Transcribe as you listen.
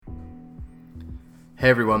Hey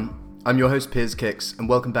everyone, I'm your host Piers Kicks, and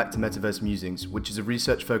welcome back to Metaverse Musings, which is a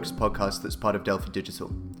research-focused podcast that's part of Delphi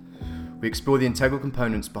Digital. We explore the integral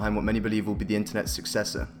components behind what many believe will be the internet's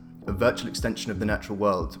successor, a virtual extension of the natural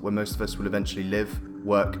world where most of us will eventually live,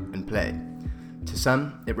 work, and play. To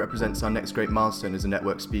some, it represents our next great milestone as a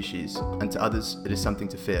network species, and to others, it is something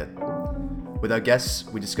to fear. With our guests,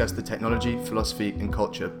 we discuss the technology, philosophy, and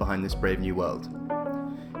culture behind this brave new world.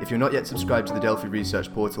 If you're not yet subscribed to the Delphi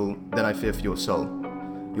Research Portal, then I fear for your soul.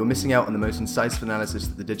 You're missing out on the most incisive analysis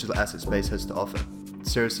that the digital asset space has to offer.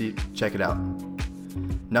 Seriously, check it out.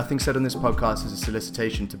 Nothing said on this podcast is a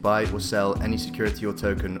solicitation to buy or sell any security or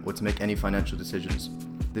token or to make any financial decisions.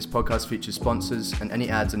 This podcast features sponsors, and any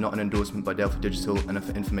ads are not an endorsement by Delphi Digital and are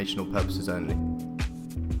for informational purposes only.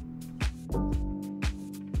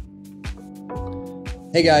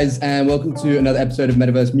 Hey guys, and welcome to another episode of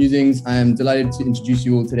Metaverse Musings. I am delighted to introduce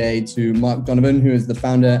you all today to Mark Donovan, who is the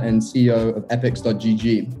founder and CEO of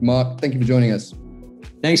Epix.gg. Mark, thank you for joining us.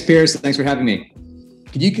 Thanks, Piers. Thanks for having me.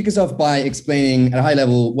 Could you kick us off by explaining at a high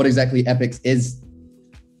level what exactly Epix is?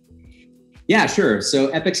 Yeah, sure. So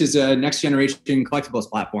Epix is a next generation collectibles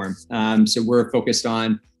platform. So we're focused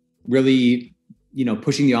on really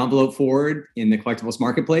pushing the envelope forward in the collectibles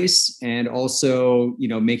marketplace, and also,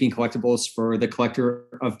 making collectibles for the collector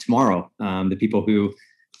of tomorrow, the people who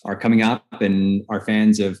are coming up and are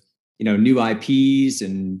fans of, new IPs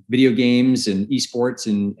and video games and esports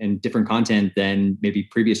and different content than maybe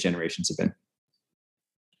previous generations have been.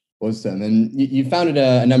 Awesome. And you founded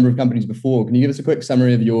a number of companies before. Can you give us a quick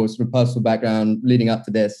summary of your sort of personal background leading up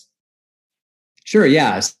to this? Sure,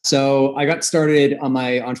 yeah. So I got started on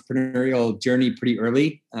my entrepreneurial journey pretty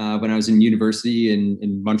early when I was in university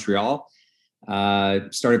in Montreal.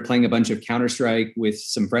 Started playing a bunch of Counter-Strike with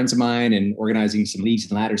some friends of mine and organizing some leagues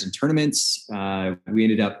and ladders and tournaments. We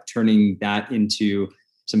ended up turning that into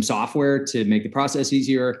some software to make the process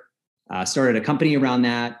easier. Started a company around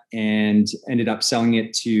that and ended up selling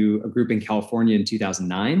it to a group in California in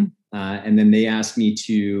 2009. And then they asked me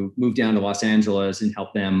to move down to Los Angeles and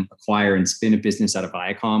help them acquire and spin a business out of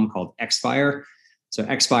Viacom called Xfire. So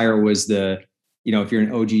Xfire was if you're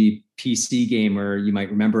an OG PC gamer, you might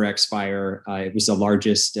remember Xfire. It was the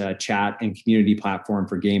largest chat and community platform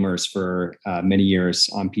for gamers for many years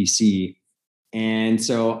on PC. And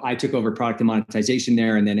so I took over product and monetization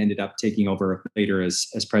there, and then ended up taking over later as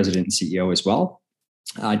president and CEO as well.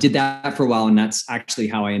 Did that for a while, and that's actually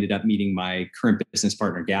how I ended up meeting my current business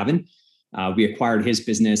partner, Gavin. We acquired his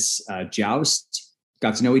business, Joust,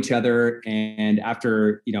 got to know each other, and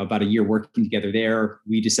after about a year working together there,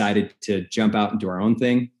 we decided to jump out and do our own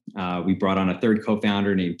thing. We brought on a third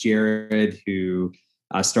co-founder named Jared, who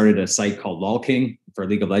started a site called LolKing for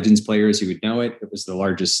League of Legends players who would know it. It was the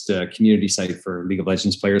largest community site for League of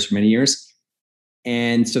Legends players for many years.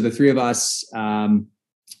 And so the three of us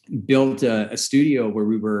built a studio where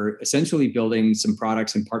we were essentially building some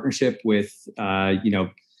products in partnership with,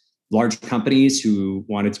 large companies who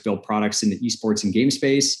wanted to build products in the esports and game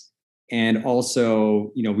space. And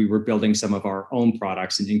also, we were building some of our own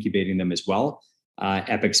products and incubating them as well.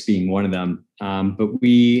 Epix being one of them. But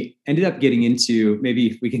we ended up getting into,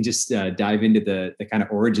 maybe we can just dive into the kind of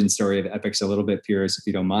origin story of Epix a little bit, Piers, if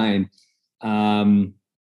you don't mind.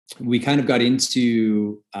 We kind of got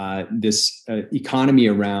into this economy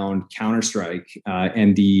around Counter-Strike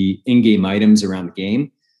and the in-game items around the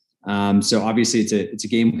game. So obviously it's a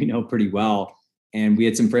game we know pretty well. And we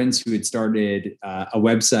had some friends who had started a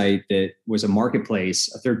website that was a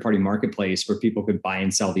marketplace, a third-party marketplace where people could buy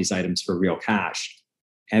and sell these items for real cash.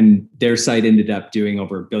 And their site ended up doing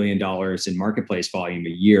over $1 billion in marketplace volume a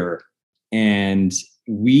year. And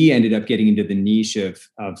we ended up getting into the niche of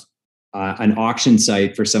an auction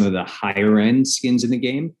site for some of the higher-end skins in the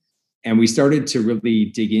game. And we started to really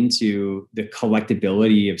dig into the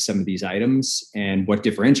collectability of some of these items and what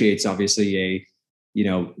differentiates, obviously,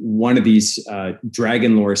 one of these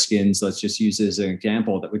dragon lore skins, let's just use as an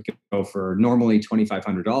example, that would go for normally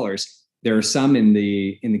 $2,500. There are some in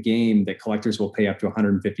the game that collectors will pay up to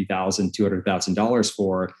 $150,000, $200,000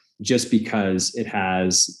 for, just because it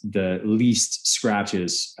has the least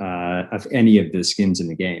scratches of any of the skins in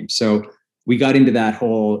the game. So we got into that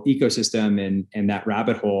whole ecosystem and that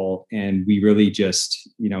rabbit hole, and we really just,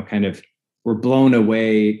 were blown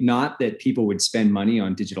away. Not that people would spend money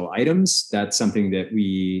on digital items. That's something that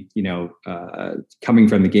we, coming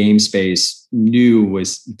from the game space, knew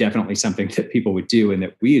was definitely something that people would do and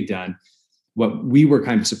that we had done. What we were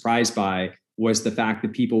kind of surprised by was the fact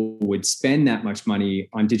that people would spend that much money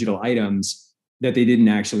on digital items that they didn't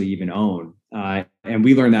actually even own. And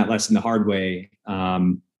we learned that lesson the hard way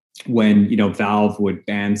when Valve would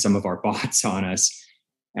ban some of our bots on us.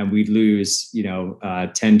 and we'd lose,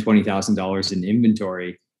 $10,000-$20,000 in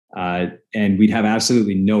inventory. And we'd have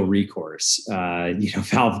absolutely no recourse.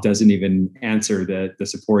 Valve doesn't even answer the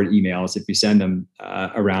support emails if you send them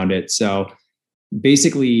around it. So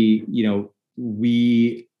basically,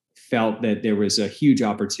 we felt that there was a huge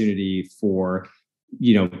opportunity for,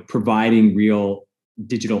 providing real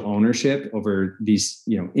digital ownership over these,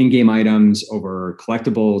 in-game items, over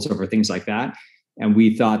collectibles, over things like that. And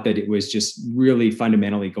we thought that it was just really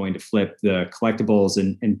fundamentally going to flip the collectibles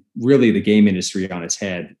and really the game industry on its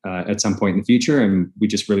head at some point in the future. And we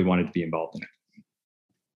just really wanted to be involved in it.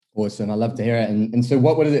 Awesome. I love to hear it. And so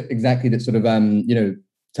what was it exactly that sort of,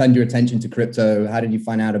 turned your attention to crypto? How did you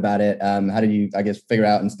find out about it? How did you, figure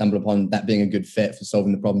out and stumble upon that being a good fit for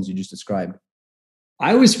solving the problems you just described?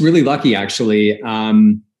 I was really lucky, actually.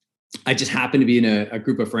 I just happened to be in a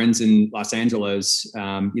group of friends in Los Angeles.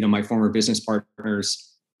 My former business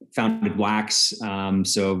partners founded Wax.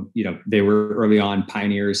 So they were early on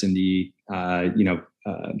pioneers in the,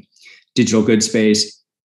 digital goods space.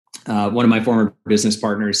 One of my former business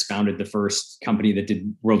partners founded the first company that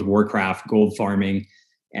did World of Warcraft gold farming,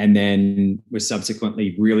 and then was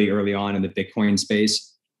subsequently really early on in the Bitcoin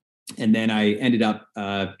space. And then I ended up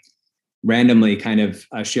randomly kind of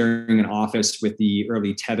sharing an office with the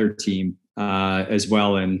early Tether team as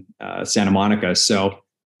well in Santa Monica. So,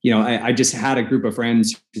 I just had a group of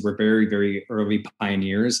friends who were very, very early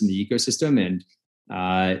pioneers in the ecosystem. And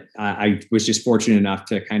I was just fortunate enough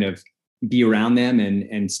to kind of be around them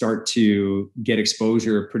and start to get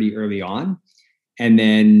exposure pretty early on. And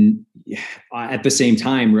then at the same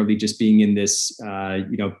time, really just being in this,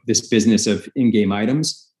 this business of in-game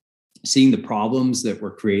items, seeing the problems that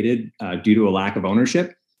were created due to a lack of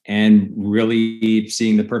ownership, and really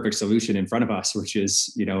seeing the perfect solution in front of us, which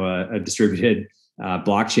is, a distributed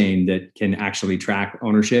blockchain that can actually track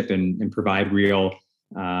ownership and provide real,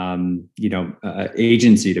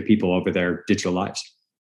 agency to people over their digital lives.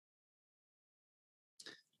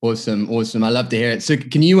 Awesome. I love to hear it. So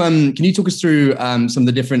can you talk us through some of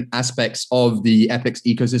the different aspects of the Epic's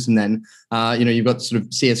ecosystem then? You've got sort of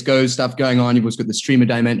CSGO stuff going on. You've also got the streamer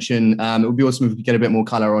dimension. It would be awesome if we could get a bit more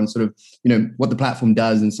color on sort of, what the platform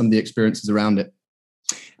does and some of the experiences around it.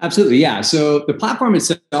 Absolutely. Yeah. So the platform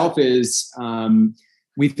itself is,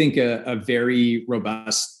 we think, a very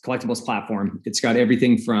robust collectibles platform. It's got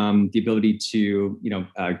everything from the ability to,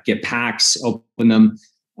 get packs, open them.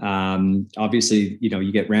 Obviously,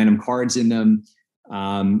 you get random cards in them.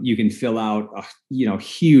 You can fill out,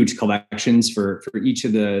 huge collections for each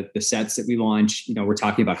of the sets that we launch. We're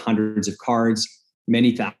talking about hundreds of cards,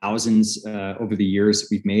 many thousands over the years that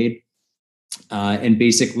we've made. And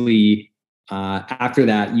basically, after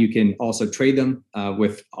that, you can also trade them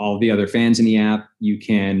with all the other fans in the app. You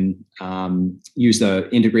can use the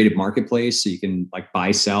integrated marketplace, so you can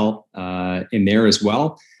buy, sell in there as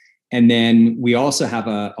well. And then we also have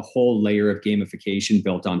a whole layer of gamification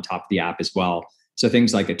built on top of the app as well. So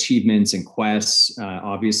things like achievements and quests.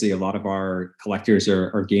 Obviously, a lot of our collectors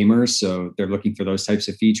are gamers, so they're looking for those types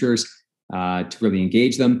of features to really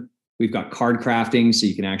engage them. We've got card crafting, so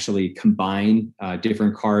you can actually combine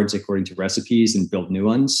different cards according to recipes and build new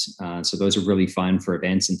ones. So those are really fun for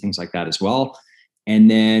events and things like that as well. And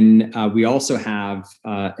then we also have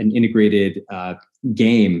an integrated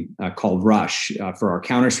game called Rush for our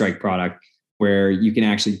Counter-Strike product, where you can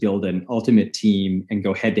actually build an ultimate team and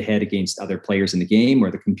go head-to-head against other players in the game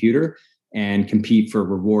or the computer and compete for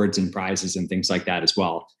rewards and prizes and things like that as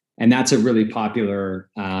well. And that's a really popular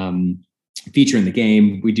feature in the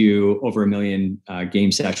game. We do over 1 million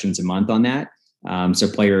game sessions a month on that. So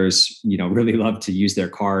players, really love to use their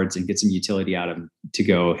cards and get some utility out of them to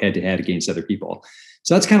go head-to-head against other people.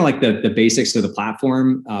 So that's kind of like the basics of the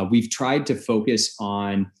platform. We've tried to focus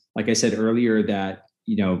on, like I said earlier, that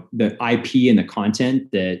the IP and the content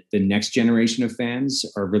that the next generation of fans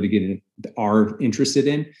are interested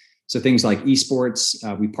in. So things like esports.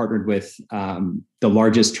 We partnered with the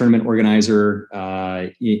largest tournament organizer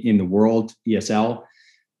in the world, ESL.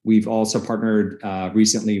 We've also partnered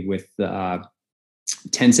recently with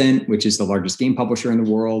Tencent, which is the largest game publisher in the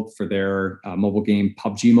world, for their mobile game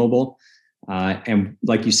PUBG Mobile. And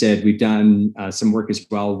like you said, we've done some work as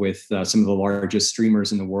well with some of the largest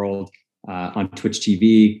streamers in the world on Twitch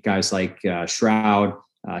TV, guys like Shroud,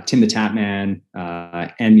 Tim the Tatman,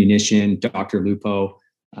 Ammunition, Dr. Lupo.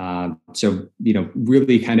 So,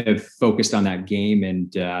 really kind of focused on that game and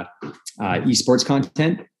esports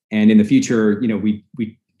content. And in the future,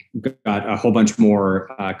 we got a whole bunch more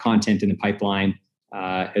content in the pipeline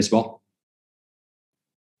as well.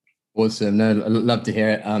 Awesome. No, I love to hear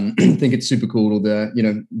it. I think it's super cool, all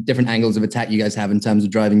the, different angles of attack you guys have in terms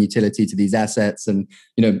of driving utility to these assets, and,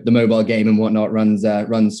 the mobile game and whatnot runs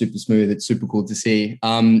super smooth. It's super cool to see.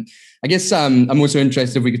 I guess I'm also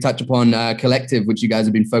interested if we could touch upon Collective, which you guys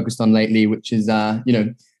have been focused on lately, which is,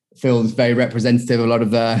 feels very representative of a lot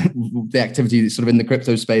of the activity that's sort of in the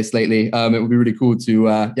crypto space lately. It would be really cool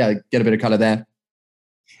to, get a bit of color there.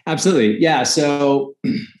 Absolutely. Yeah. So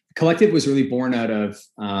Collective was really born out of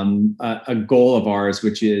a goal of ours,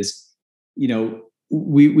 which is,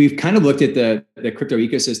 we've kind of looked at the crypto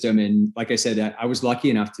ecosystem. And like I said, I was lucky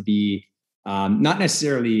enough to be not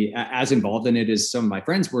necessarily as involved in it as some of my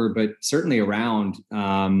friends were, but certainly around,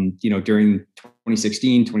 during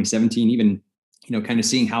 2016, 2017, even, kind of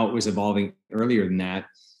seeing how it was evolving earlier than that.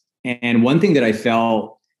 And one thing that I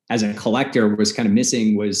felt as a collector was kind of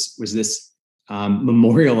missing was this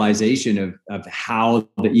memorialization of how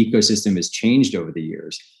the ecosystem has changed over the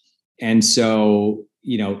years. And so,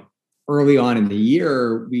 early on in the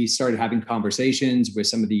year, we started having conversations with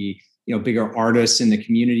some of the, bigger artists in the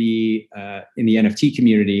community, in the NFT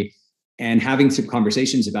community, and having some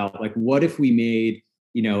conversations about, like, what if we made,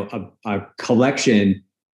 a collection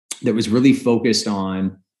that was really focused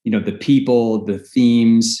on, the people, the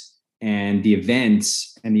themes, and the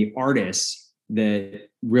events and the artists that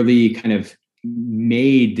really kind of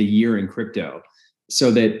made the year in crypto,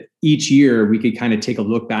 so that each year we could kind of take a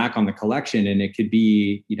look back on the collection, and it could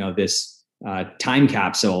be, this time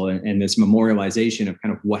capsule and this memorialization of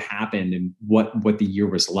kind of what happened and what the year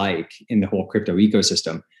was like in the whole crypto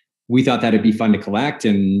ecosystem. We thought that'd be fun to collect,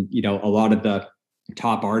 and a lot of the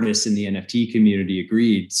top artists in the NFT community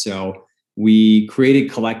agreed. So we created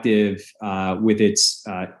Collective with its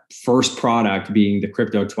first product being the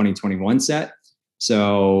Crypto 2021 set.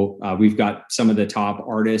 So we've got some of the top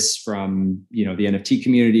artists from, the NFT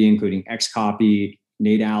community, including Xcopy,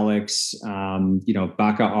 Nate Alex,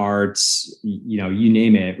 Baka Arts, you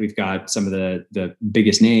name it. We've got some of the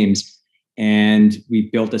biggest names, and we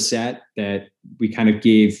built a set that we kind of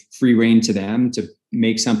gave free rein to them to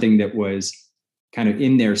make something that was kind of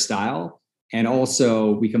in their style. And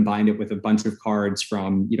also we combined it with a bunch of cards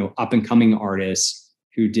from, up and coming artists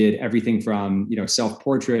who did everything from,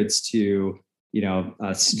 self-portraits to,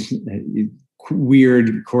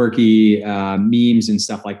 weird, quirky memes and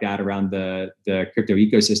stuff like that around the crypto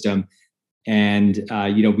ecosystem. And,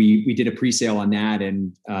 we did a pre-sale on that,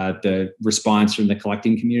 and the response from the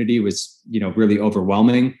collecting community was, really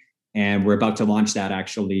overwhelming. And we're about to launch that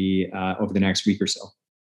actually over the next week or so.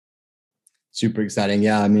 Super exciting.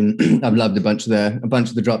 Yeah. I mean, I've loved a bunch of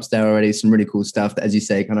the drops there already. Some really cool stuff that, as you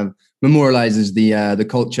say, kind of memorializes the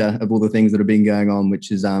culture of all the things that have been going on,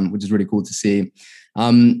 which is really cool to see.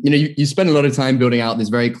 You spend a lot of time building out this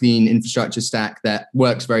very clean infrastructure stack that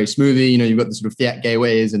works very smoothly. You've got the sort of fiat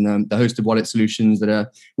gateways and the hosted wallet solutions that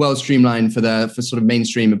are well streamlined for sort of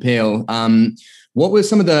mainstream appeal. What were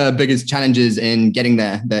some of the biggest challenges in getting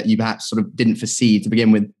there that you perhaps sort of didn't foresee to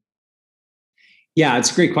begin with? Yeah,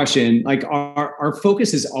 it's a great question. Like our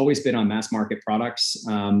focus has always been on mass market products.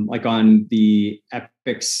 Like on the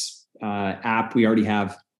Epix app, we already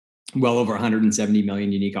have well over 170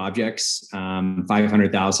 million unique objects,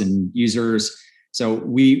 500,000 users. So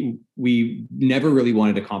we never really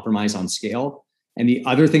wanted to compromise on scale. And the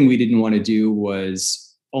other thing we didn't want to do was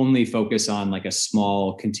only focus on like a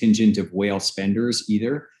small contingent of whale spenders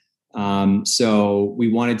either. So we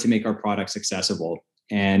wanted to make our products accessible.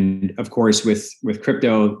 And of course, with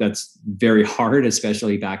crypto, that's very hard,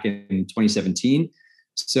 especially back in 2017.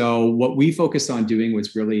 So what we focused on doing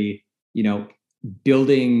was really,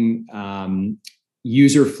 building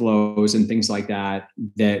user flows and things like that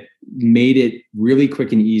made it really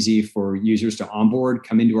quick and easy for users to onboard,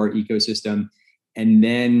 come into our ecosystem, and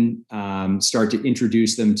then start to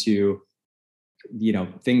introduce them to,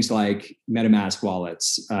 things like MetaMask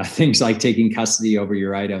wallets, things like taking custody over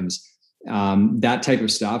your items. That type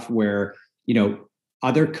of stuff where,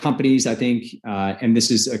 other companies, I think, and this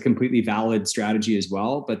is a completely valid strategy as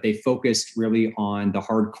well, but they focused really on the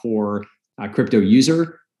hardcore crypto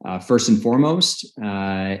user first and foremost.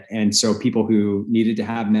 And so people who needed to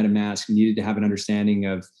have MetaMask, needed to have an understanding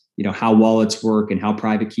of, how wallets work and how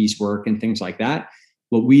private keys work and things like that.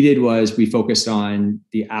 What we did was we focused on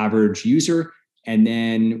the average user, and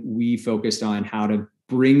then we focused on how to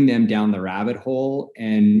bring them down the rabbit hole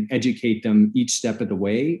and educate them each step of the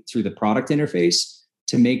way through the product interface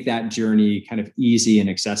to make that journey kind of easy and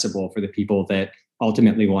accessible for the people that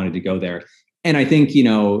ultimately wanted to go there. And I think,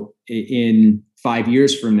 in 5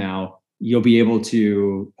 years from now, you'll be able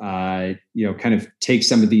to, kind of take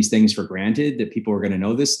some of these things for granted that people are going to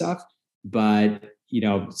know this stuff. But,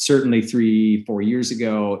 certainly 3-4 years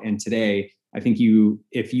ago and today, I think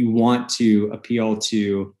if you want to appeal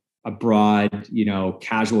to a broad,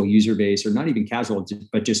 casual user base, or not even casual,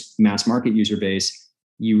 but just mass market user base,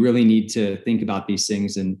 you really need to think about these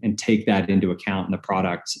things and take that into account in the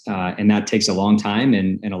product. And that takes a long time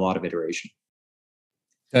and a lot of iteration.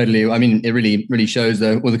 Totally. I mean, it really shows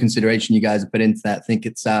all the consideration you guys have put into that. I think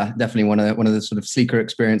it's definitely one of the sort of sleeker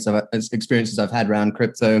experiences I've had around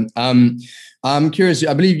crypto. I'm curious.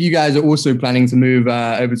 I believe you guys are also planning to move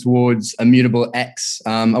over towards Immutable X.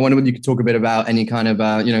 I wonder whether you could talk a bit about any kind of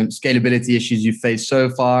scalability issues you've faced so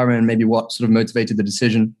far, and maybe what sort of motivated the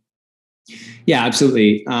decision. Yeah,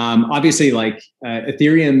 absolutely. Obviously,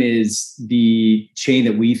 Ethereum is the chain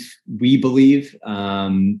that we believe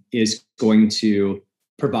is going to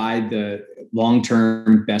provide the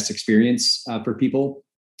long-term best experience for people.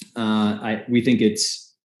 We think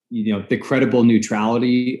it's the credible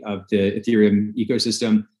neutrality of the Ethereum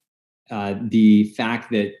ecosystem, the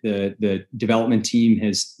fact that the development team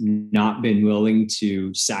has not been willing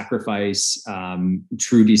to sacrifice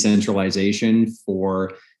true decentralization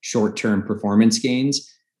for short-term performance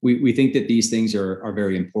gains. We think that these things are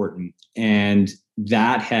very important, and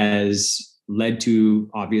that has led to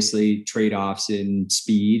obviously trade-offs in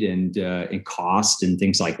speed and in cost and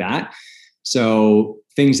things like that. So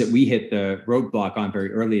things that we hit the roadblock on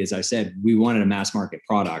very early, as I said, we wanted a mass market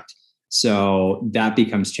product. So that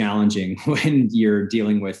becomes challenging when you're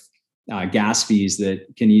dealing with gas fees that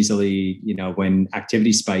can easily, when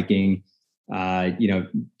activity spiking, go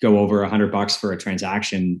over $100 for a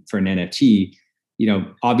transaction for an NFT.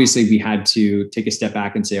 Obviously we had to take a step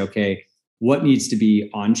back and say, okay, what needs to be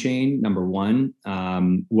on chain? Number one,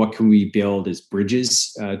 what can we build as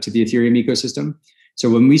bridges to the Ethereum ecosystem? So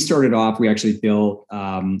when we started off, we actually built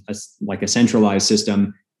a centralized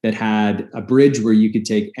system that had a bridge where you could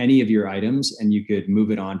take any of your items and you could move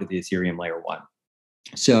it on to the Ethereum layer 1.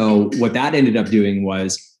 So what that ended up doing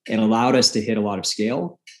was it allowed us to hit a lot of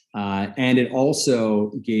scale, and it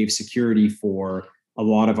also gave security for a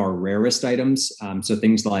lot of our rarest items. So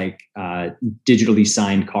things like digitally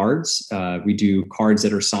signed cards. We do cards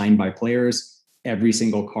that are signed by players. Every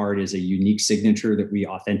single card is a unique signature that we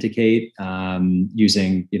authenticate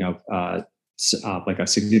using, like a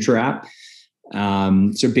signature app.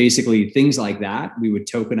 So basically things like that, we would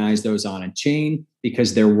tokenize those on a chain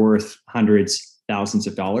because they're worth hundreds, thousands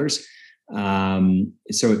of dollars.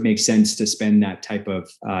 So it makes sense to spend that type of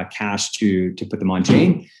cash to put them on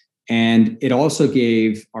chain. And it also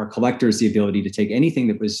gave our collectors the ability to take anything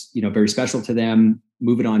that was, very special to them,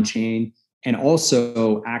 move it on chain, and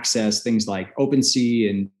also access things like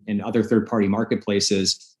OpenSea and other third-party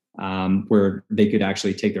marketplaces where they could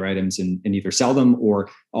actually take their items and either sell them or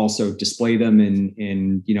also display them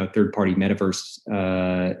in third-party metaverse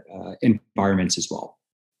environments as well.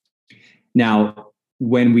 Now,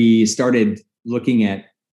 when we started looking at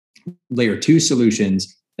layer 2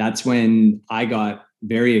 solutions, that's when I got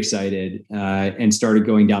very excited and started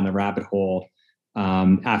going down the rabbit hole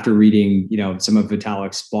after reading, some of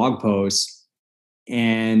Vitalik's blog posts.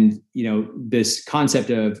 And, this concept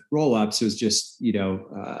of roll-ups was just,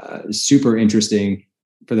 super interesting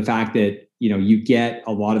for the fact that, you get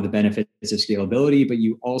a lot of the benefits of scalability, but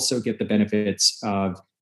you also get the benefits of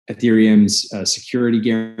Ethereum's security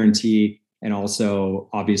guarantee, and also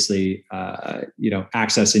obviously,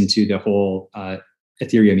 access into the whole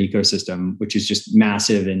Ethereum ecosystem, which is just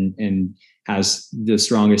massive and has the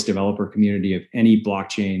strongest developer community of any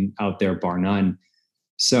blockchain out there, bar none.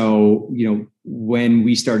 So, when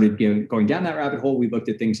we started going down that rabbit hole, we looked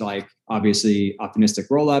at things like obviously optimistic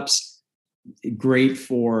rollups, great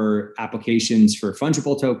for applications for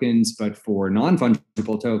fungible tokens, but for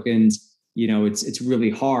non-fungible tokens, it's really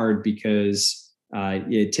hard because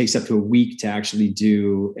it takes up to a week to actually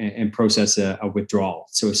do and process a withdrawal.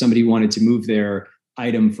 So if somebody wanted to move their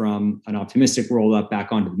item from an optimistic rollup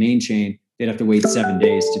back onto the main chain, they'd have to wait 7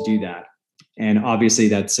 days to do that. And obviously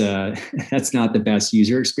that's not the best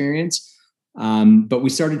user experience. But we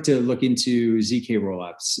started to look into ZK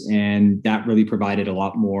rollups, and that really provided a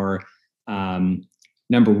lot more,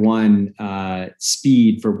 number one,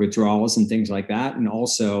 speed for withdrawals and things like that. And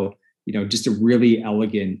also, just a really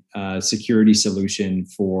elegant security solution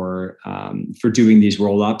for doing these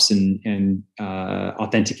rollups and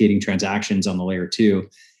authenticating transactions on the layer 2.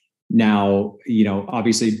 Now,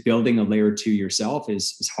 obviously building a layer 2 yourself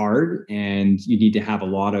is hard, and you need to have a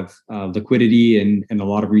lot of liquidity and a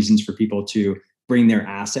lot of reasons for people to bring their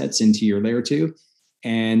assets into your layer 2.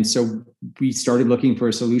 And so we started looking for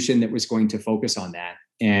a solution that was going to focus on that.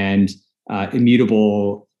 And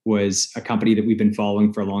Immutable was a company that we've been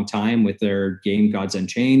following for a long time with their game Gods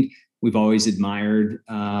Unchained. We've always admired,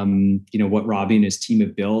 what Robbie and his team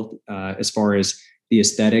have built as far as the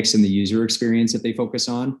aesthetics and the user experience that they focus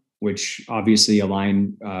on, which obviously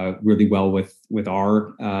align really well with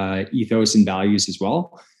our ethos and values as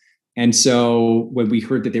well. And so when we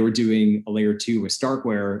heard that they were doing a layer 2 with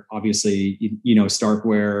Starkware, obviously,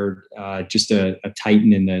 Starkware, just a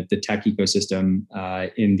titan in the tech ecosystem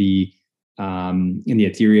in the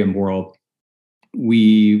Ethereum world,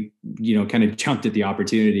 we, kind of jumped at the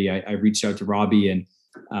opportunity. I reached out to Robbie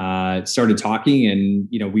and started talking, and,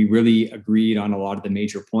 we really agreed on a lot of the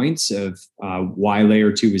major points of why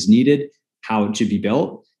layer 2 is needed, how it should be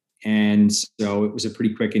built. And so it was a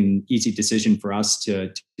pretty quick and easy decision for us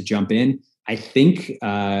to jump in. I think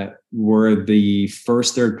we're the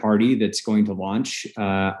first third party that's going to launch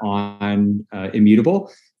on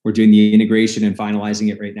Immutable. We're doing the integration and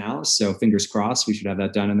finalizing it right now. So fingers crossed, we should have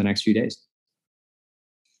that done in the next few days.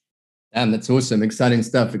 That's awesome. Exciting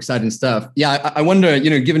stuff. Yeah, I wonder,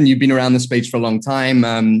 given you've been around the space for a long time,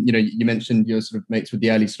 you mentioned your sort of mates with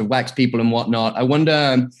the early sort of wax people and whatnot. I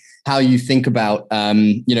wonder how you think about,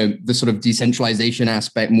 the sort of decentralization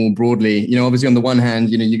aspect more broadly. Obviously on the one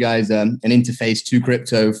hand, you guys are an interface to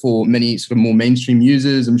crypto for many sort of more mainstream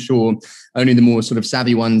users. I'm sure only the more sort of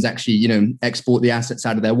savvy ones actually, export the assets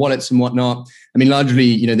out of their wallets and whatnot. I mean,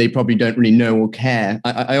 largely, they probably don't really know or care.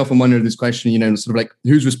 I often wonder this question, sort of like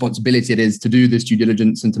whose responsibility it is to do this due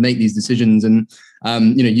diligence and to make these decisions. And,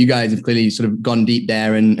 you guys have clearly sort of gone deep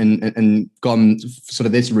there and gone sort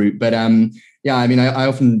of this route. But yeah, I mean, I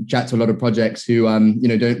often chat to a lot of projects who,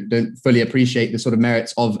 don't fully appreciate the sort of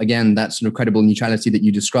merits of, again, that sort of credible neutrality that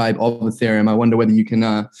you describe of Ethereum. I wonder whether you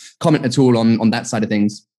can comment at all on that side of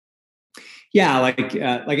things. Yeah, like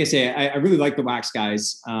I say, I really like the Wax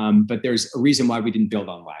guys, but there's a reason why we didn't build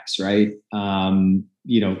on Wax, right?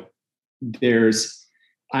 There's,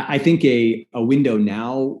 I think, a window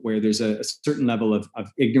now where there's a certain level of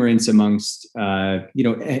ignorance amongst,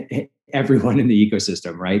 everyone in the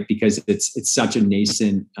ecosystem, right? Because it's such a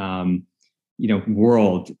nascent,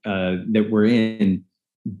 world that we're in.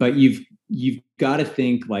 But you've got to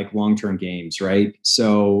think like long-term games, right?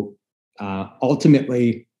 So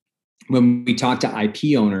ultimately, when we talk to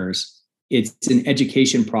IP owners, it's an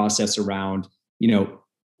education process around,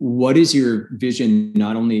 what is your vision?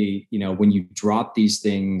 Not only, when you drop these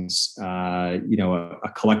things, a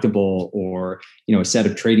collectible or, a set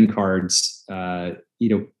of trading cards,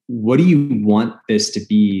 what do you want this to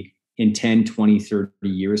be in 10, 20, 30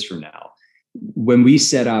 years from now? When we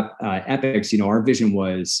set up Epics, our vision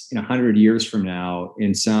was in 100 years from now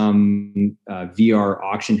in some VR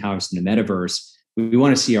auction house in the Metaverse, we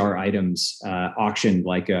want to see our items auctioned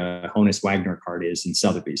like a Honus Wagner card is in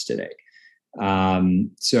Sotheby's today.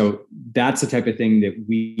 So that's the type of thing that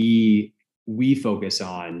we focus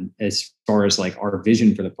on as far as like our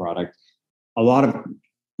vision for the product. A lot of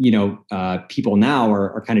people now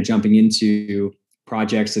are kind of jumping into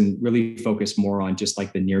projects and really focus more on just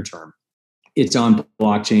like the near term. It's on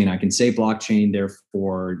blockchain. I can say blockchain,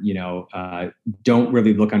 therefore, don't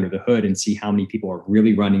really look under the hood and see how many people are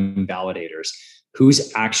really running validators.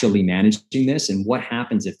 Who's actually managing this, and what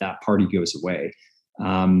happens if that party goes away?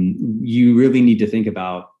 You really need to think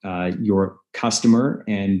about your customer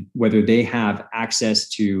and whether they have access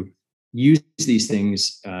to use these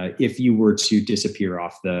things if you were to disappear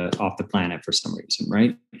off the planet for some reason,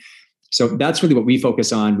 right? So that's really what we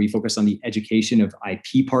focus on. We focus on the education of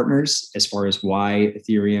IP partners as far as why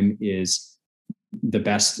Ethereum is the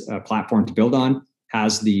best platform to build on,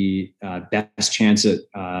 has the best chance at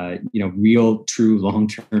real, true,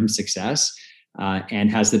 long-term success,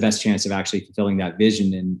 and has the best chance of actually fulfilling that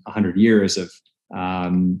vision in 100 years of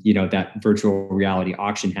that virtual reality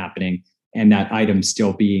auction happening and that item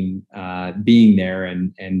still being there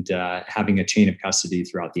and having a chain of custody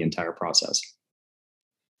throughout the entire process.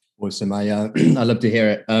 Awesome. I love to hear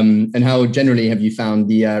it. And how generally have you found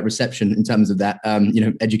the reception in terms of that,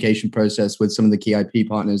 education process with some of the key IP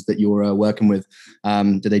partners that you're working with?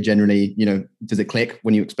 Do they generally, does it click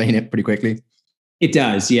when you explain it pretty quickly? It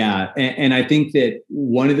does, yeah. And I think that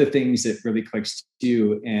one of the things that really clicks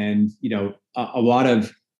too, and a lot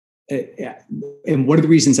of, and one of the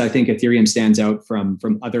reasons I think Ethereum stands out from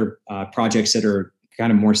other projects that are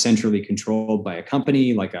kind of more centrally controlled by a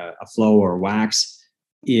company like a Flow or a Wax,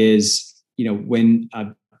 is when a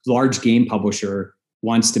large game publisher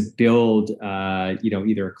wants to build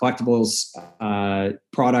either a collectibles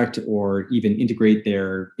product or even integrate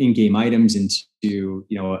their in-game items into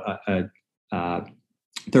a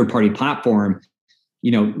third-party platform,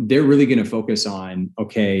 they're really going to focus on,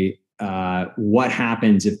 okay, what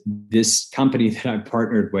happens if this company that I've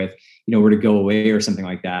partnered with, were to go away or something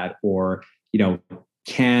like that, or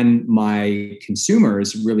can my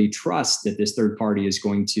consumers really trust that this third party is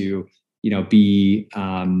going to, be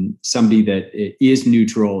somebody that is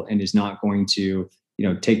neutral and is not going to,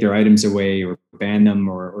 take their items away or ban them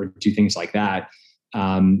or do things like that.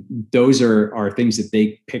 Those are things that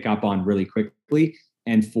they pick up on really quickly.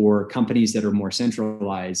 And for companies that are more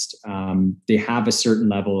centralized, they have a certain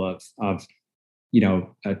level of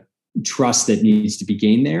trust that needs to be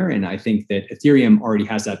gained there. And I think that Ethereum already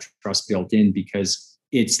has that trust built in, because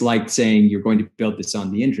it's like saying you're going to build this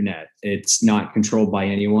on the internet. It's not controlled by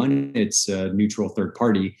anyone. It's a neutral third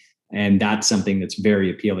party. And that's something that's very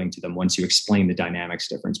appealing to them once you explain the dynamics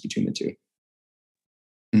difference between the two.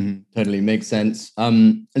 Totally makes sense.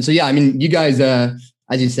 And so, yeah, I mean, you guys,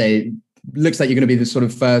 as you say, looks like you're going to be the sort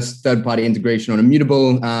of first third-party integration on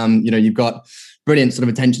Immutable. You've got brilliant sort of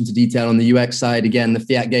attention to detail on the UX side. Again, the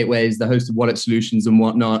fiat gateways, the hosted wallet solutions and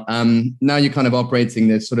whatnot. Now you're kind of operating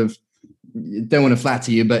this sort of, don't want to flatter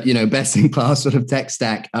you, but, best in class sort of tech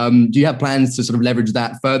stack. Do you have plans to sort of leverage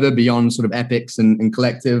that further beyond sort of Epics and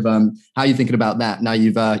Collective? How are you thinking about that now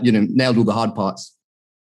you've, nailed all the hard parts?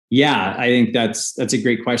 Yeah, I think that's a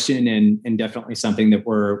great question and definitely something that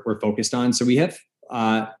we're focused on. So we have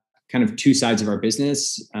kind of two sides of our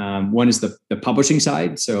business. One is the publishing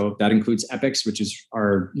side. So that includes Epics, which is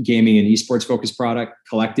our gaming and esports focused product,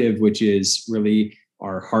 Collective, which is really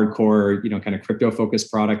our hardcore, kind of crypto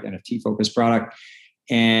focused product, NFT focused product.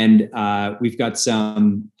 And we've got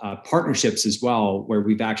some partnerships as well, where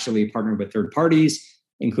we've actually partnered with third parties,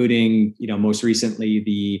 including, most recently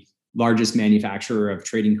the largest manufacturer of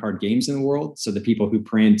trading card games in the world. So the people who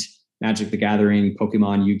print Magic the Gathering,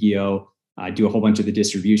 Pokemon, Yu-Gi-Oh, do a whole bunch of the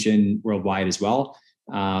distribution worldwide as well.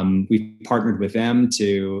 We've partnered with them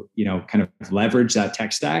to, kind of leverage that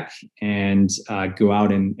tech stack and go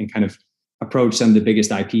out and kind of approach some of the biggest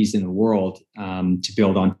IPs in the world to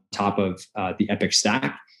build on top of the Epic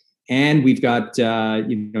stack. And we've got,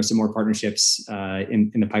 some more partnerships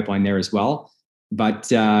in the pipeline there as well.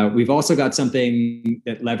 But we've also got something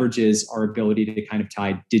that leverages our ability to kind of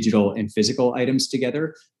tie digital and physical items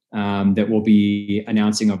together that we'll be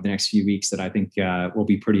announcing over the next few weeks that I think will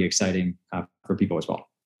be pretty exciting for people as well.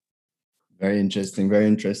 Very interesting. Very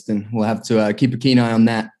interesting. We'll have to keep a keen eye on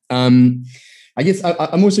that. I guess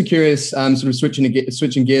I'm also curious, sort of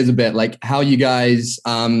switching gears a bit, like how you guys,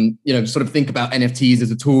 sort of think about NFTs as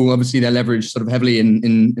a tool. Obviously, they're leveraged sort of heavily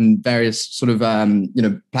in various sort of,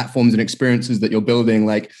 platforms and experiences that you're building.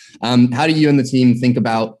 Like, how do you and the team think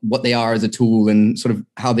about what they are as a tool and sort of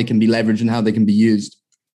how they can be leveraged and how they can be used?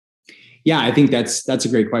 Yeah, I think that's a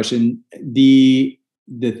great question. I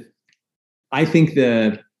think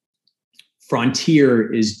the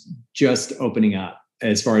frontier is just opening up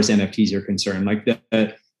as far as NFTs are concerned. Like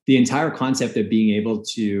the entire concept of being able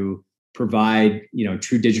to provide,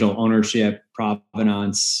 true digital ownership,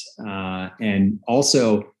 provenance, and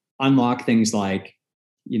also unlock things like,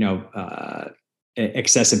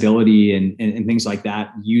 accessibility and things like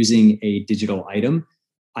that using a digital item.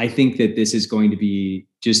 I think that this is going to be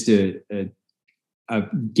just a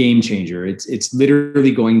game changer. It's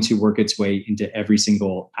literally going to work its way into every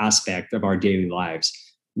single aspect of our daily lives.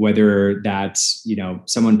 Whether that's,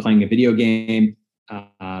 someone playing a video game,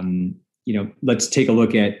 let's take a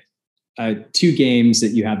look at two games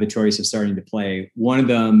that you have the choice of starting to play. One of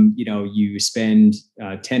them, you spend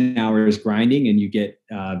 10 hours grinding and you get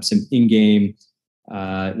some in-game,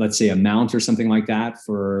 let's say a mount or something like that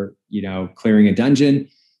for, clearing a dungeon.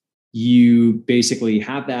 You basically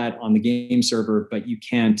have that on the game server, but you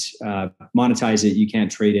can't monetize it. You can't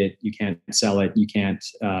trade it. You can't sell it. You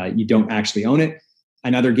don't actually own it.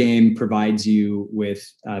 Another game provides you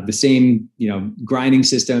with the same, grinding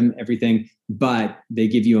system, everything, but they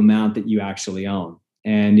give you a mount that you actually own.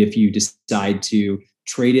 And if you decide to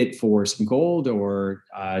trade it for some gold or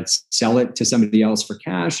sell it to somebody else for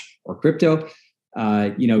cash or crypto,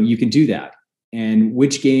 you can do that. And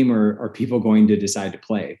which game are people going to decide to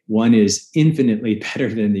play? One is infinitely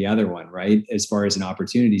better than the other one, right? As far as an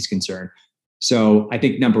opportunity is concerned. So I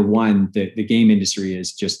think number one, the game industry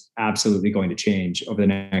is just absolutely going to change over the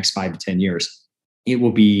next 5 to 10 years. It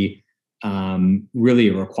will be really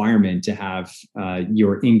a requirement to have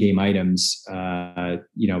your in-game items,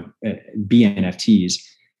 be NFTs.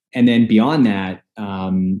 And then beyond that,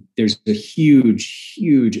 there's a huge,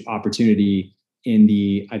 huge opportunity in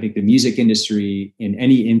I think the music industry, in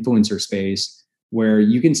any influencer space, where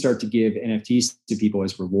you can start to give NFTs to people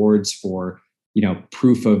as rewards for,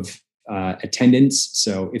 proof of attendance.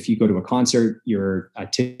 So if you go to a concert, your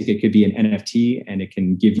ticket could be an NFT and it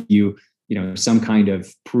can give you, some kind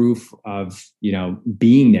of proof of,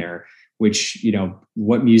 being there. which,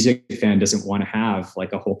 what music fan doesn't want to have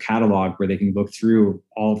like a whole catalog where they can look through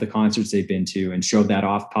all of the concerts they've been to and show that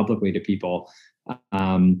off publicly to people.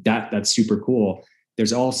 That's super cool.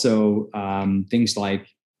 There's also things like,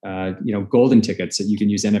 golden tickets that you can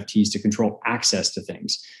use NFTs to control access to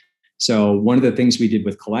things. So one of the things we did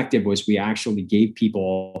with Collective was we actually gave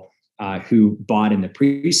people who bought in the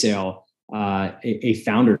pre-sale a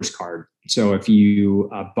founder's card. So if you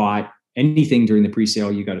bought anything during the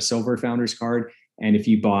pre-sale, you got a silver founder's card. And if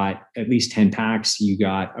you bought at least 10 packs, you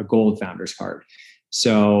got a gold founder's card.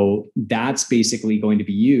 So that's basically going to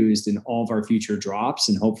be used in all of our future drops,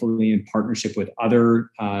 and hopefully in partnership with other,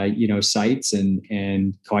 sites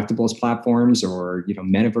and collectibles platforms, or,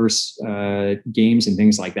 Metaverse games and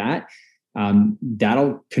things like that.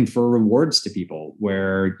 That'll confer rewards to people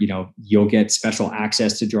where, you'll get special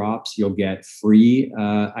access to drops. You'll get free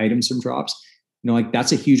items from drops.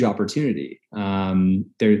 That's a huge opportunity.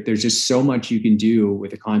 There's just so much you can do with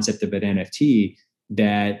the concept of an NFT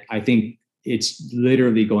that I think it's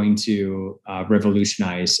literally going to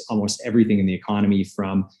revolutionize almost everything in the economy,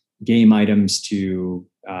 from game items to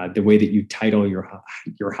the way that you title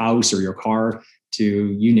your house or your car,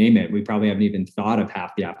 to you name it. We probably haven't even thought of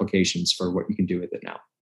half the applications for what you can do with it now.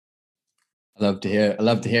 I love to hear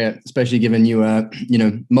it, especially given you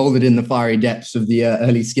molded in the fiery depths of the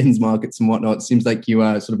early skins markets and whatnot. It seems like you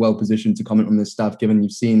are sort of well positioned to comment on this stuff, given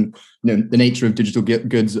you've seen the nature of digital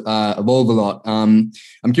goods evolve a lot. I'm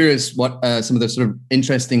curious what some of the sort of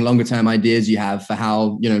interesting longer term ideas you have for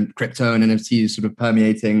how crypto and NFTs sort of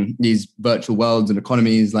permeating these virtual worlds and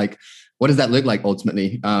economies. Like, what does that look like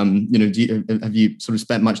ultimately? Have you sort of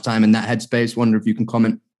spent much time in that headspace? Wonder if you can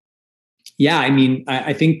comment. Yeah,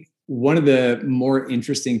 I think one of the more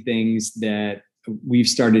interesting things that we've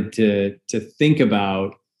started to think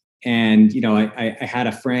about, and I had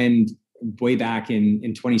a friend way back in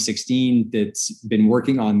 2016 that's been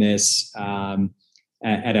working on this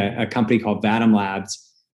at a company called Vatum Labs.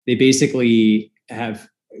 They basically have,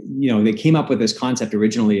 they came up with this concept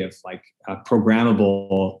originally of like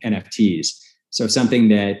programmable NFTs. So something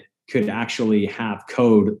that could actually have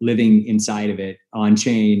code living inside of it on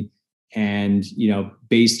chain, and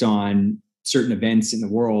based on certain events in the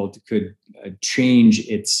world, could change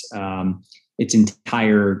its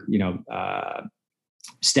entire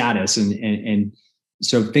status, and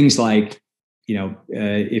so things like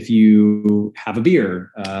if you have a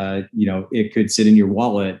beer, it could sit in your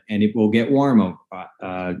wallet and it will get warm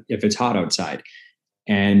if it's hot outside.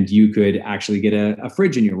 And you could actually get a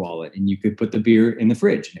fridge in your wallet, and you could put the beer in the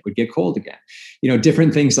fridge and it would get cold again.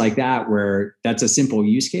 Different things like that, where that's a simple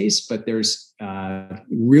use case, but there's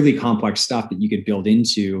really complex stuff that you could build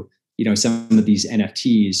into, some of these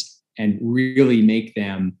NFTs and really make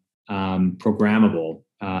them programmable.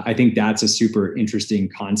 I think that's a super interesting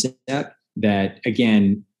concept that,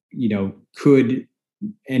 again, could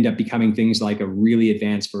end up becoming things like a really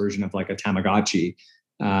advanced version of like a Tamagotchi.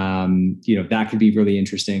 That could be really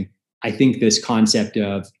interesting. I think this concept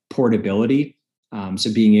of portability,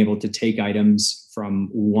 so being able to take items from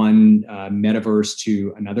one metaverse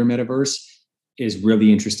to another metaverse, is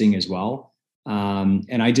really interesting as well.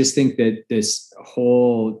 And I just think that this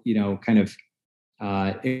whole, kind of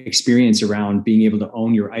experience around being able to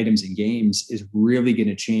own your items in games is really going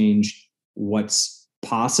to change what's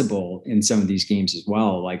possible in some of these games as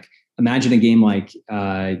well. Like, imagine a game like,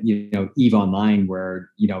 EVE Online, where,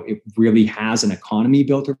 it really has an economy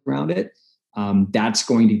built around it. That's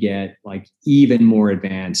going to get like even more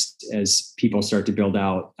advanced as people start to build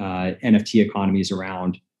out NFT economies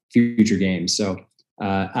around future games. So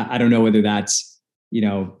I don't know whether that's,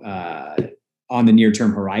 on the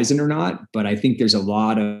near-term horizon or not, but I think there's a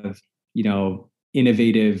lot of,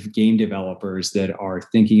 innovative game developers that are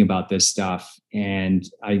thinking about this stuff. And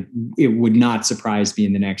it would not surprise me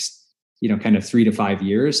in the next, kind of 3 to 5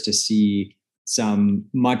 years to see some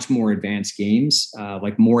much more advanced games,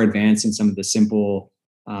 like more advanced than some of the simple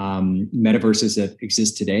metaverses that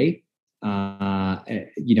exist today,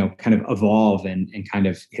 kind of evolve and kind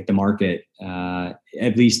of hit the market,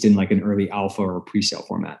 at least in like an early alpha or pre-sale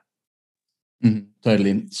format. Mm-hmm.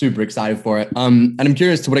 Totally. Super excited for it. And I'm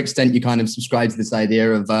curious to what extent you kind of subscribe to this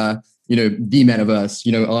idea of, the metaverse.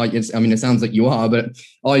 It sounds like you are, but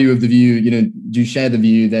are you of the view, do you share the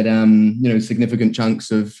view that, significant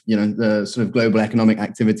chunks of, the sort of global economic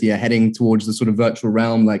activity are heading towards the sort of virtual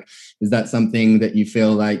realm? Like, is that something that you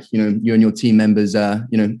feel like, you and your team members are,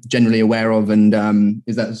 generally aware of? And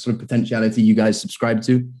is that sort of potentiality you guys subscribe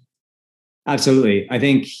to? Absolutely. I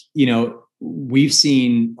think, we've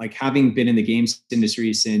seen, like, having been in the games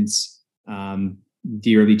industry since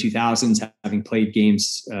the early 2000s, having played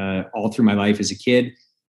games all through my life as a kid,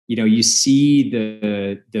 you see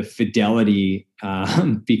the fidelity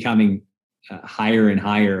becoming higher and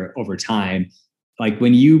higher over time. Like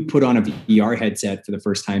when you put on a VR headset for the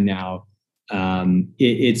first time now,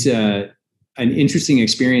 it's an interesting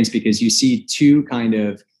experience because you see two kind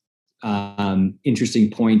of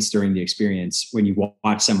interesting points during the experience when you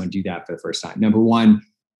watch someone do that for the first time. Number one,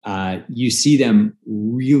 you see them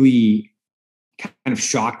really kind of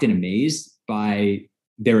shocked and amazed by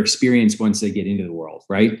their experience once they get into the world,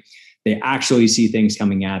 right? They actually see things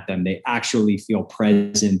coming at them. They actually feel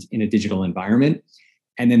present in a digital environment.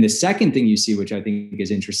 And then the second thing you see, which I think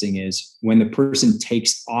is interesting, is when the person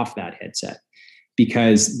takes off that headset,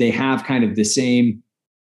 because they have kind of the same,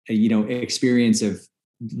 experience of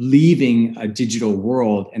leaving a digital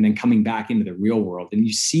world and then coming back into the real world. And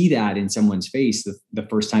you see that in someone's face the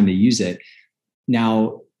first time they use it.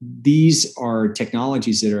 Now, these are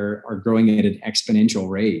technologies that are growing at an exponential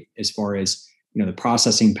rate as far as, the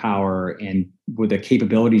processing power and with the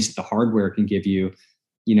capabilities that the hardware can give you.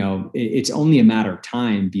 It's only a matter of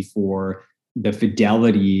time before the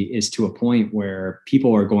fidelity is to a point where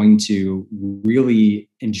people are going to really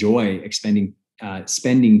enjoy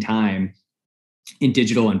spending time in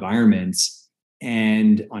digital environments.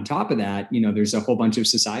 And on top of that, there's a whole bunch of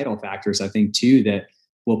societal factors, I think, too, that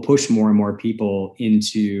will push more and more people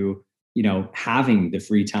into, having the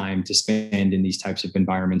free time to spend in these types of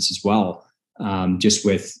environments as well. Just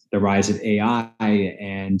with the rise of AI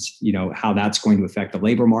and, how that's going to affect the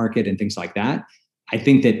labor market and things like that. I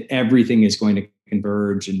think that everything is going to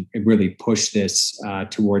converge and really push this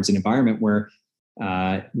towards an environment where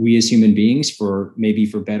we as human beings, for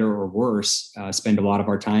better or worse, spend a lot of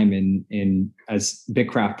our time in, as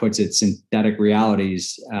Bitcraft puts it, synthetic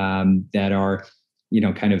realities that are,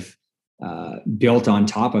 kind of built on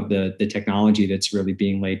top of the technology that's really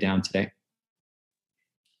being laid down today.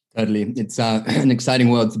 Totally. It's an exciting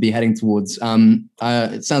world to be heading towards.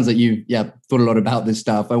 It sounds like you've thought a lot about this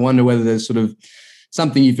stuff. I wonder whether there's sort of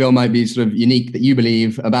something you feel might be sort of unique that you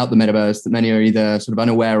believe about the metaverse that many are either sort of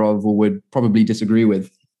unaware of or would probably disagree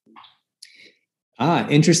with.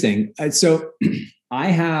 Interesting. So I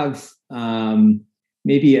have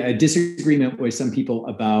maybe a disagreement with some people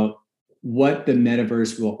about what the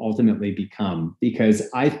metaverse will ultimately become, because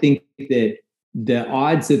I think that the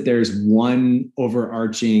odds that there's one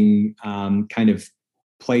overarching kind of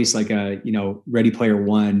place like a, Ready Player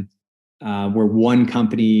One, where one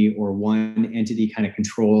company or one entity kind of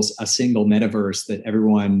controls a single metaverse that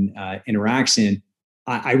everyone interacts in,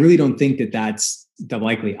 I really don't think that that's the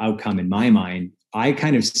likely outcome in my mind. I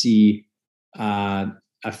kind of see a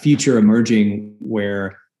future emerging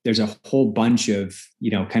where there's a whole bunch of,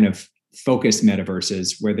 kind of focused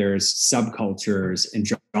metaverses where there's subcultures and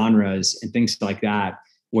genres and things like that,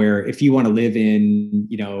 where if you want to live in,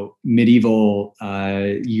 medieval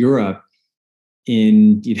Europe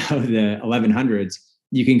in, the 1100s,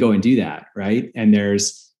 you can go and do that, right? And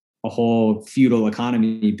there's a whole feudal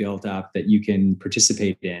economy built up that you can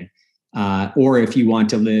participate in. Or if you want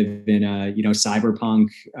to live in a, cyberpunk,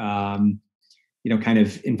 kind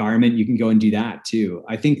of environment, you can go and do that too.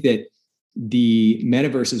 I think that the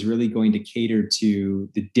metaverse is really going to cater to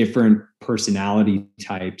the different personality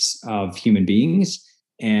types of human beings.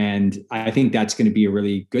 And I think that's going to be a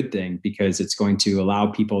really good thing, because it's going to allow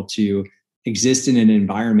people to exist in an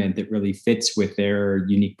environment that really fits with their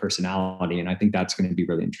unique personality. And I think that's going to be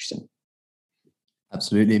really interesting.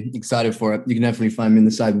 Absolutely. Excited for it. You can definitely find me in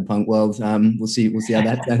the cyberpunk world. We'll see how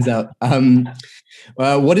that turns out.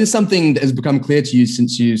 What is something that has become clear to you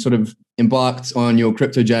since you sort of embarked on your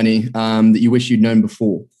crypto journey that you wish you'd known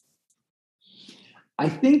before? I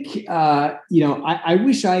think, I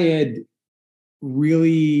wish I had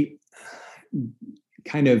really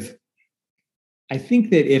I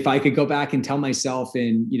think that if I could go back and tell myself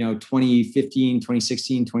in, 2015,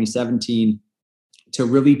 2016, 2017, to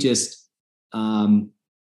really just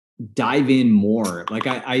dive in more. Like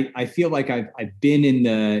I feel like I've been in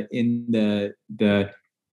the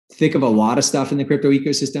thick of a lot of stuff in the crypto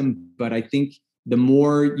ecosystem, but I think the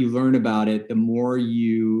more you learn about it, the more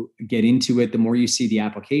you get into it, the more you see the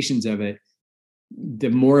applications of it, the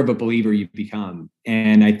more of a believer you become.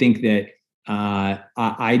 And I think that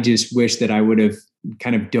I just wish that I would have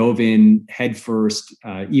kind of dove in headfirst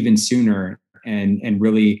even sooner and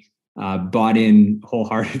really bought in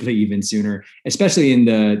wholeheartedly even sooner, especially in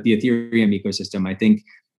the Ethereum ecosystem. I think,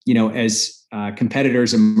 as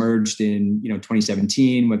competitors emerged in,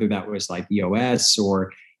 2017, whether that was like EOS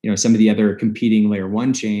or, some of the other competing layer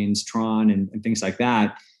one chains, Tron and things like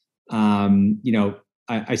that,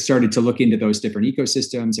 I started to look into those different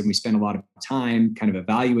ecosystems, and we spent a lot of time kind of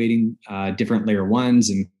evaluating different layer ones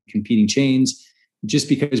and competing chains. just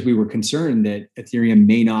because we were concerned that Ethereum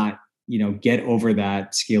may not, get over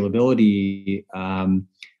that scalability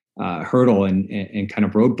hurdle and kind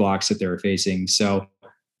of roadblocks that they're facing. So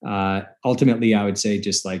ultimately, I would say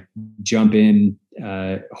just like jump in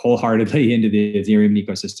wholeheartedly into the Ethereum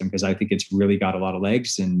ecosystem, because I think it's really got a lot of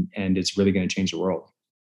legs and it's really going to change the world.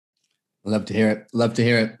 Love to hear it. Love to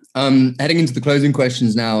hear it. Heading into the closing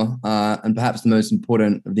questions now, and perhaps the most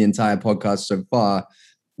important of the entire podcast so far.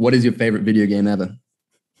 What is your favorite video game ever?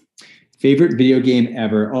 Favorite video game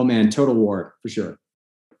ever? Oh man, Total War for sure.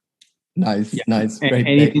 Nice, yeah. Nice. Great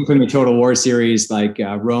anything from the Total War series, like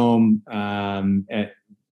Rome.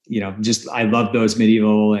 Just I love those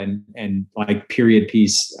medieval and like period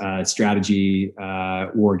piece strategy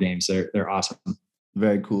war games. They're awesome.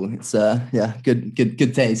 Very cool. It's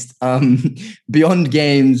good taste. Beyond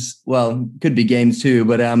games, well, could be games too,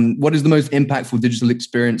 but what is the most impactful digital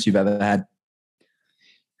experience you've ever had?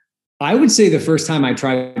 I would say the first time I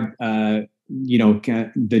tried the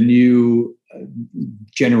new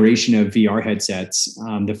generation of VR headsets.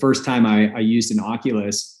 The first time I used an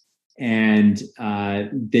Oculus, and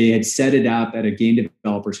they had set it up at a game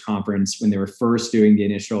developers conference when they were first doing the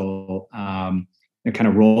initial kind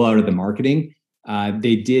of rollout of the marketing.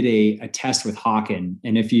 They did a test with Hawken.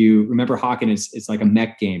 And if you remember Hawken, it's like a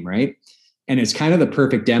mech game, right? And it's kind of the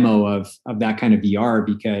perfect demo of that kind of VR,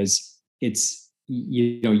 because it's,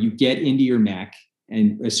 you get into your mech,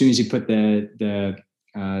 and as soon as you put the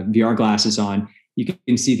VR glasses on, you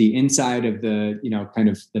can see the inside of the, kind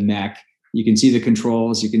of the mech. You can see the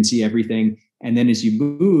controls, you can see everything. And then as you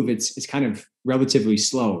move, it's kind of relatively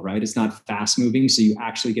slow, right? It's not fast moving. So you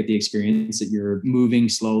actually get the experience that you're moving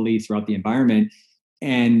slowly throughout the environment.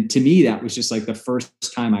 And to me, that was just like the first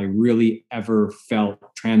time I really ever felt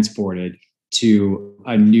transported to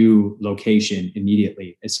a new location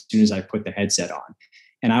immediately as soon as I put the headset on.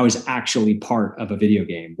 And I was actually part of a video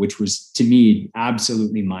game, which was to me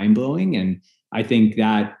absolutely mind-blowing. And I think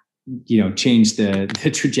that, changed the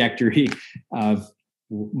trajectory of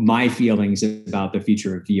my feelings about the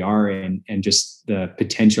future of VR and just the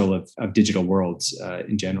potential of digital worlds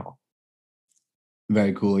in general.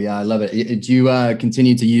 Very cool. Yeah, I love it. Do you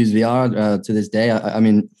continue to use VR to this day? I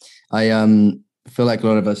feel like a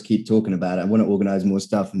lot of us keep talking about it. I want to organize more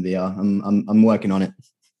stuff in VR. I'm working on it.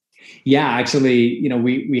 Yeah, actually,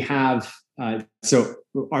 we have, so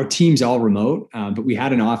our team's all remote, but we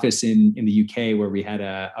had an office in the UK where we had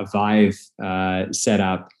a Vive set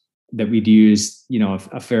up that we'd use,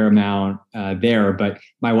 a fair amount there. But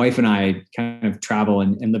my wife and I kind of travel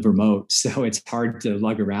and live remote, so it's hard to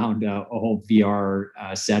lug around a whole VR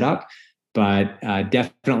setup. But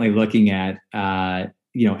definitely looking at,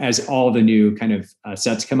 as all the new kind of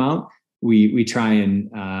sets come out, we try and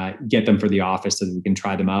get them for the office so that we can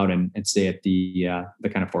try them out and stay at the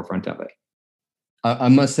kind of forefront of it. I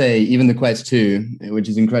must say, even the Quest 2, which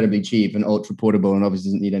is incredibly cheap and ultra portable and obviously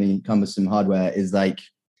doesn't need any cumbersome hardware, is like,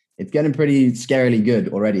 it's getting pretty scarily good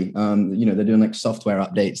already. They're doing like software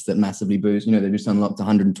updates that massively boost. They just unlocked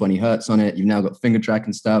 120 hertz on it. You've now got finger track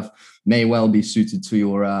and stuff. May well be suited to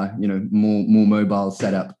your, more mobile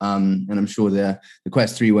setup. And I'm sure the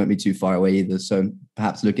Quest 3 won't be too far away either. So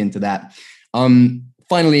perhaps look into that.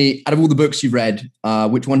 Finally, out of all the books you've read,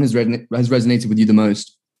 which one has resonated with you the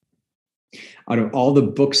most? Out of all the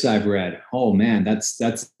books I've read, oh man, that's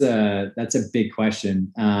a big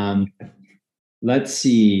question. Let's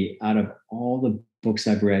see, out of all the books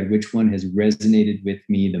I've read, which one has resonated with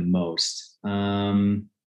me the most?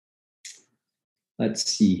 Let's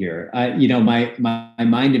see here. My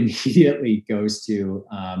mind immediately goes to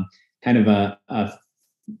kind of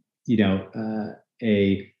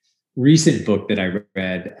a recent book that I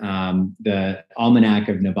read, the Almanac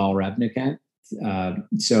of Naval Ravikant.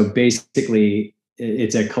 So basically,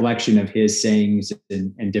 it's a collection of his sayings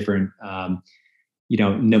and different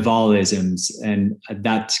Navalisms, and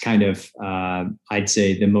that's kind of I'd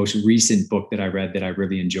say the most recent book that I read that I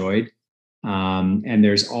really enjoyed. And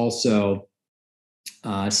there's also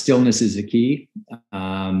Stillness is the Key.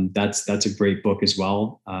 That's a great book as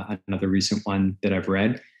well. Another recent one that I've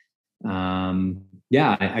read.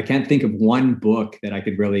 I can't think of one book that I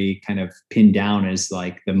could really kind of pin down as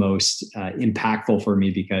like the most impactful for me,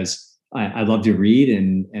 because I love to read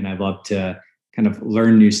and I love to kind of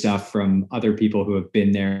learn new stuff from other people who have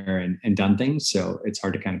been there and done things. So it's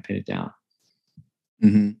hard to kind of pin it down.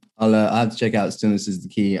 Mm-hmm. I'll have to check out Stillness is the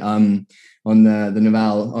Key. On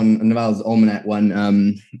Naval's Almanac one,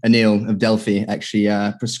 Anil of Delphi actually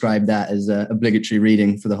prescribed that as obligatory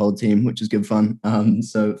reading for the whole team, which is good fun.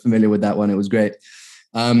 So familiar with that one. It was great.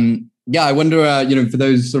 Yeah, I wonder, for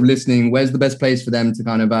those sort of listening, where's the best place for them to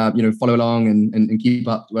kind of, follow along and keep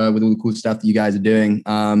up with all the cool stuff that you guys are doing?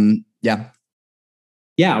 Yeah.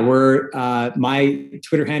 Yeah, we're my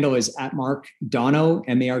Twitter handle is @MarkDono,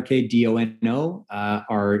 MarkDono.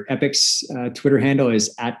 Our Epic's Twitter handle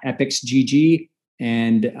is @EpicsGG,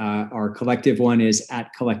 and our collective one is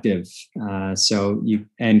 @Collective. So you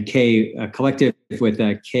and Collective with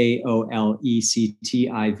a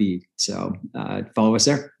KOLECTIV. So follow us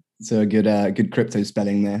there. So good crypto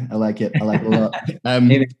spelling there. I like it. I like it a lot.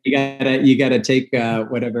 You gotta take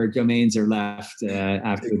whatever domains are left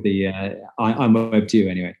after the on Web2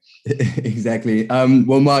 anyway. Exactly.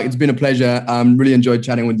 Well, Mark, it's been a pleasure. Really enjoyed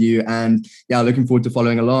chatting with you, and yeah, looking forward to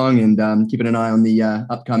following along and keeping an eye on the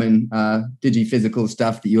upcoming digi-physical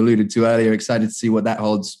stuff that you alluded to earlier. Excited to see what that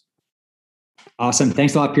holds. Awesome.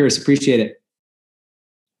 Thanks a lot, Pierce. Appreciate it.